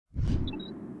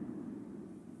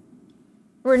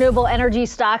Renewable energy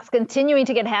stocks continuing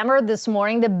to get hammered this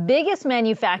morning. The biggest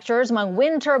manufacturers among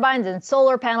wind turbines and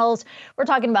solar panels. We're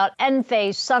talking about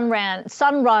Enphase,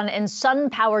 Sunrun, and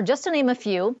SunPower, just to name a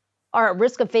few, are at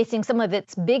risk of facing some of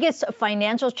its biggest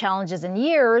financial challenges in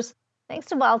years, thanks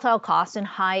to volatile costs and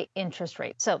high interest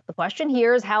rates. So the question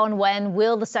here is how and when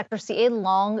will the sector see a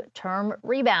long-term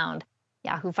rebound?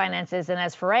 Yahoo Finance's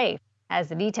Ines Ferre has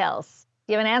the details.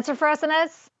 Do you have an answer for us,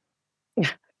 Ines?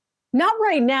 Not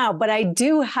right now, but I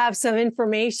do have some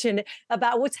information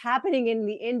about what's happening in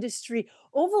the industry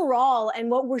overall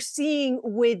and what we're seeing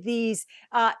with these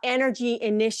energy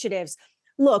initiatives.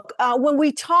 Look, when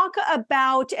we talk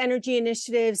about energy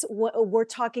initiatives, we're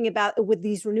talking about with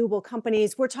these renewable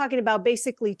companies, we're talking about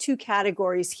basically two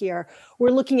categories here. We're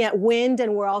looking at wind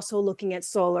and we're also looking at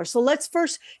solar. So let's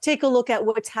first take a look at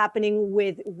what's happening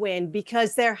with wind,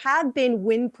 because there have been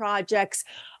wind projects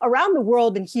around the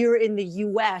world and here in the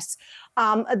US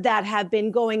that have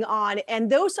been going on.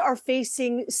 And those are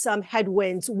facing some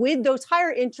headwinds with those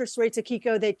higher interest rates,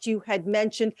 Akiko, that you had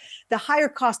mentioned, the higher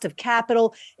cost of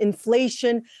capital,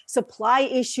 inflation, supply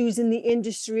issues in the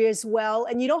industry as well.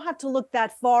 And you don't have to look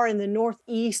that far in the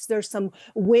Northeast. There's some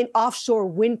offshore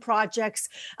wind projects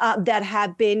that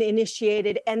have been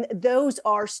initiated, and those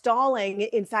are stalling.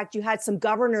 In fact, you had some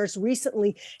governors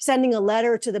recently sending a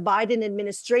letter to the Biden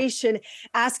administration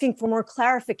asking for more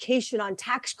clarification on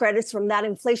tax credits from that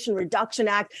Inflation Reduction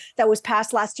Act that was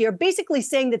passed last year, basically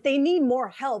saying that they need more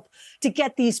help to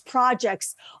get these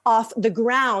projects off the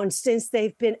ground since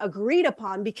they've been agreed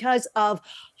upon because of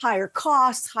higher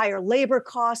costs, higher labor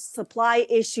costs, supply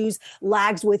issues,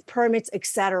 lags with permits,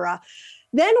 etc.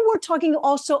 Then we're talking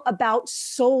also about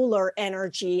solar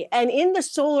energy. And in the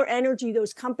solar energy,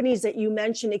 those companies that you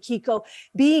mentioned, Akiko,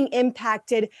 being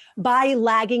impacted by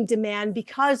lagging demand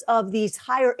because of these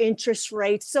higher interest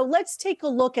rates. So let's take a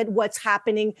look at what's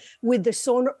happening with the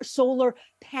solar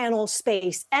panel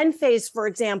space. Enphase, for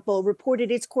example,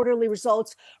 reported its quarterly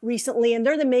results recently, and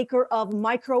they're the maker of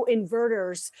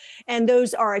microinverters, and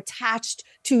those are attached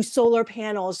to solar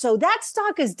panels. So that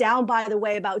stock is down, by the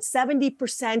way, about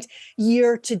 70% year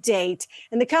to date.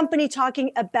 And the company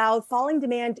talking about falling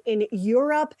demand in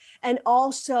Europe and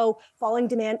also falling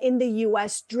demand in the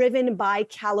US driven by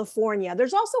California.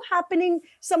 There's also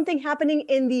something happening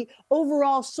in the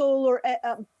overall solar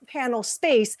panel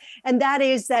space, and that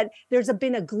is that there's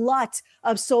been a glut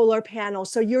of solar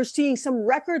panels. So you're seeing some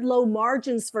record low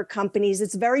margins for companies.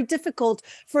 It's very difficult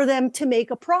for them to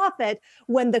make a profit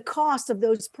when the cost of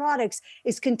those products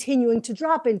is continuing to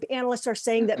drop. And analysts are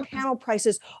saying that panel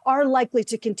prices are likely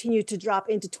to continue to drop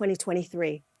into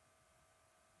 2023.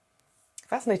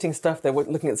 Fascinating stuff there. We're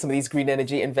looking at some of these green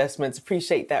energy investments.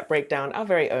 Appreciate that breakdown. Our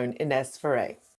very own Ines Ferre.